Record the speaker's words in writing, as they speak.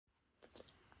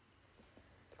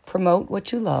Promote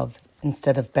what you love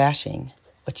instead of bashing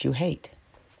what you hate.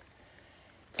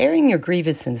 Airing your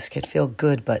grievances can feel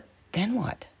good, but then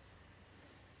what?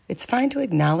 It's fine to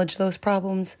acknowledge those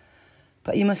problems,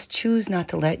 but you must choose not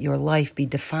to let your life be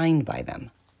defined by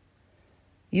them.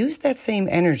 Use that same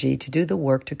energy to do the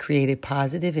work to create a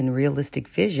positive and realistic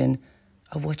vision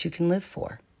of what you can live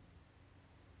for.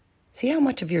 See how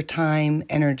much of your time,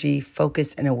 energy,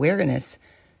 focus, and awareness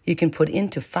you can put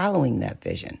into following that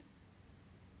vision.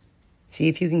 See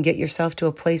if you can get yourself to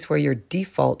a place where your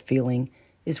default feeling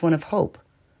is one of hope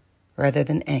rather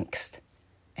than angst,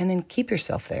 and then keep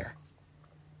yourself there.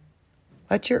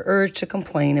 Let your urge to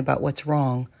complain about what's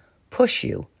wrong push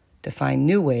you to find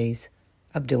new ways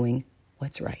of doing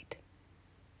what's right.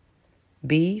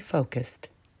 Be focused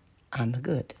on the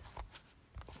good.